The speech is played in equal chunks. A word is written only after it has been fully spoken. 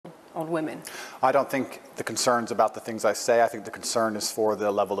on women? I don't think the concern's about the things I say. I think the concern is for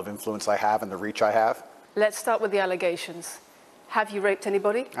the level of influence I have and the reach I have. Let's start with the allegations. Have you raped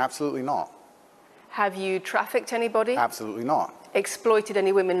anybody? Absolutely not. Have you trafficked anybody? Absolutely not. Exploited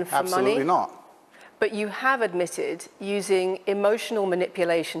any women for money? Absolutely not. But you have admitted using emotional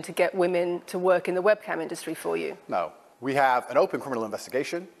manipulation to get women to work in the webcam industry for you. No. We have an open criminal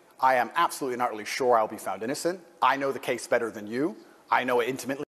investigation. I am absolutely and utterly sure I'll be found innocent. I know the case better than you. I know it intimately.